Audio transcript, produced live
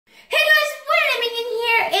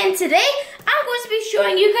and today I'm going to be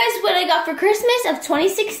showing you guys what I got for Christmas of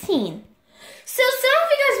 2016. So some of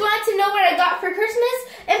you guys wanted to know what I got for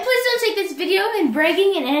Christmas, and please don't take this video in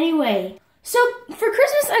bragging in any way. So for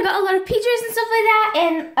Christmas I got a lot of PJs and stuff like that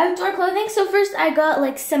and outdoor clothing. So first I got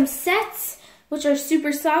like some sets, which are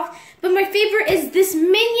super soft, but my favorite is this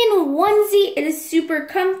Minion onesie. It is super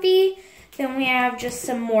comfy. Then we have just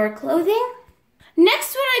some more clothing.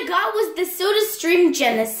 Next what I got was the SodaStream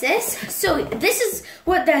Genesis. So this is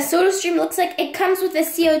what the SodaStream looks like. It comes with a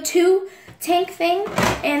CO2 tank thing,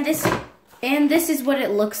 and this is what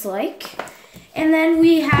it looks like. And then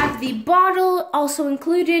we have the bottle also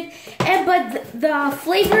included, but the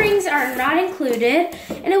flavorings are not included.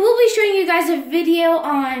 And I will be showing you guys a video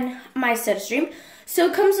on my SodaStream. So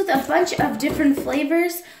it comes with a bunch of different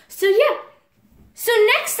flavors. So yeah. So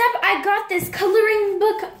next up, I got this coloring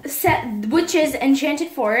book set, which is Enchanted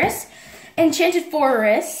Forest, and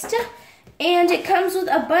it comes with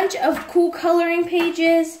a bunch of cool coloring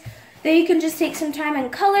pages that you can just take some time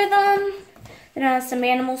and color them. It has some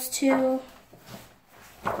animals too.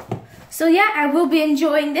 So yeah, I will be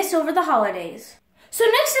enjoying this over the holidays. So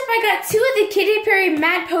next up, I got two of the Katy Perry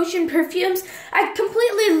Mad Potion perfumes. I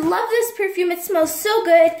completely love this perfume. It smells so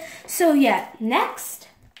good. So yeah, next.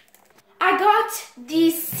 I got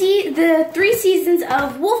the 3 seasons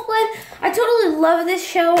of Wolfblood. I totally love this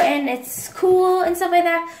show and it's cool and stuff like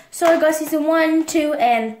that. So I got season 1, 2,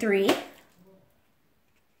 and 3.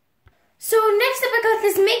 So next up I got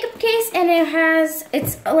this makeup case, and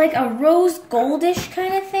it's like a rose goldish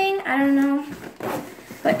kind of thing. I don't know.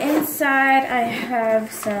 But inside I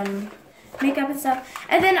have some makeup and stuff.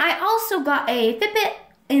 And then I also got a Fitbit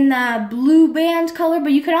in the blue band color,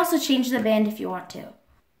 but you can also change the band if you want to.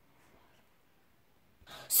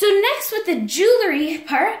 So next with the jewelry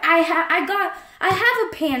part, I have a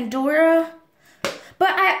Pandora, but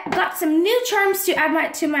I got some new charms to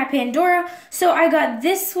add to my Pandora. So I got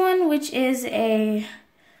this one, which is a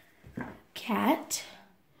cat.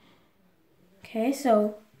 Okay,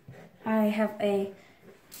 so I have a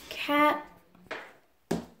cat.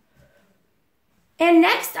 And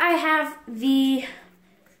next I have the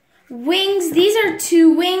wings. These are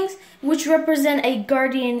 2 wings, which represent a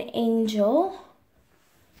guardian angel.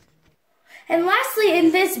 And lastly,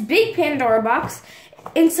 in this big Pandora box,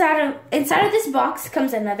 inside of this box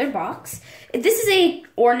comes another box. This is a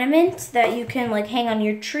ornament that you can like hang on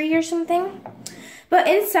your tree or something. But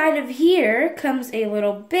inside of here comes a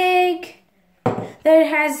little bag that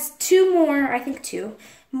has 2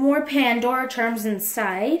 more Pandora charms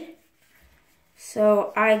inside.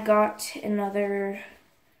 So I got another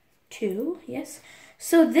 2, yes.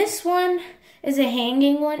 So this one is a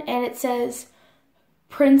hanging one, and it says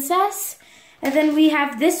Princess. And then we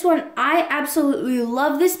have this one. I absolutely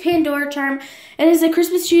love this Pandora charm. It is a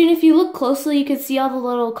Christmas tree, and if you look closely, you can see all the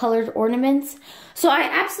little colored ornaments. So I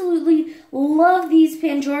absolutely love these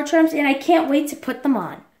Pandora charms, and I can't wait to put them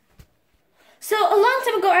on. So a long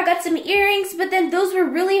time ago, I got some earrings, but then those were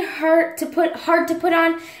really hard to put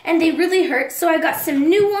on, and they really hurt. So I got some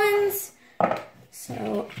new ones.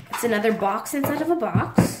 So it's another box inside of a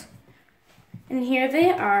box. And here they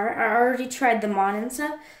are. I already tried them on and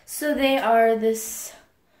stuff. So they are this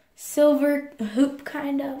silver hoop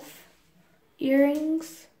kind of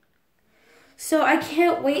earrings. So I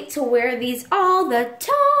can't wait to wear these all the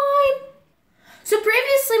time. So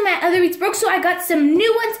previously my other beads broke, so I got some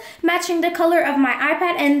new ones matching the color of my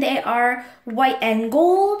iPad, and they are white and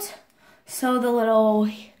gold. So the little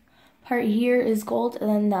part here is gold, and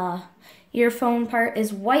then the earphone part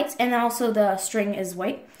is white, and also the string is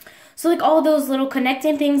white. So like all those little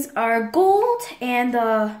connecting things are gold, and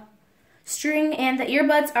the string and the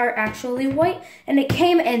earbuds are actually white, and it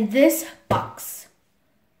came in this box.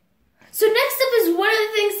 So next up is one of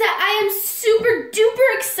the things that I am super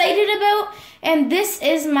duper excited about, and this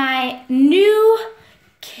is my new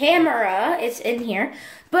camera. It's in here,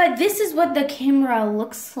 but this is what the camera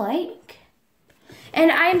looks like. And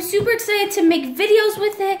I'm super excited to make videos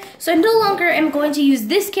with it, so I no longer am going to use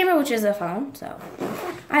this camera, which is a phone, so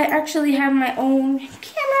I actually have my own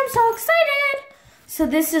camera. I'm so excited. So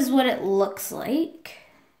this is what it looks like.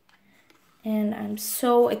 And I'm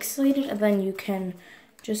so excited. And then you can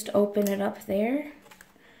just open it up there.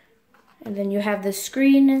 And then you have the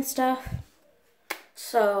screen and stuff.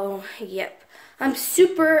 So, yep. I'm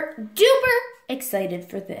super duper excited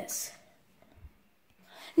for this.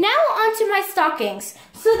 Now on to my stockings.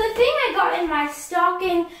 So the thing I got in my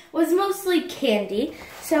stocking was mostly candy.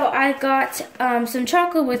 So I got some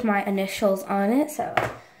chocolate with my initials on it.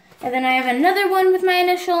 And then I have another one with my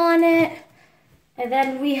initial on it. And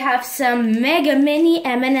then we have some Mega Mini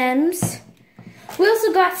M&Ms. We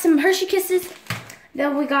also got some Hershey Kisses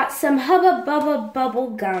Then we got some Hubba Bubba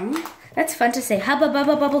Bubble Gum. That's fun to say. Hubba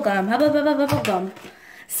Bubba Bubble Gum. Hubba Bubba Bubble Gum.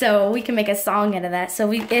 So we can make a song out of that.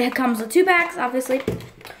 So it comes with 2 packs, obviously.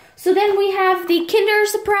 So then we have the Kinder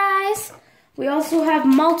Surprise. We also have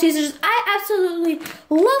Maltesers. I absolutely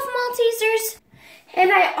love Maltesers.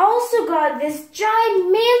 And I also got this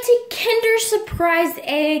gigantic Kinder Surprise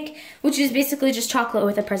egg, which is basically just chocolate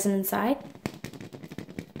with a present inside.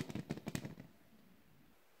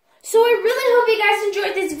 So I really hope you guys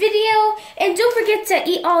enjoyed this video, and don't forget to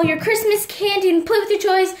eat all your Christmas candy and play with your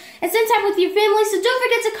toys and spend time with your family. So don't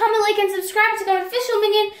forget to comment, like, and subscribe to Godofficial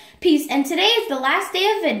Minion. Peace, and today is the last day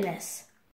of Vidmas.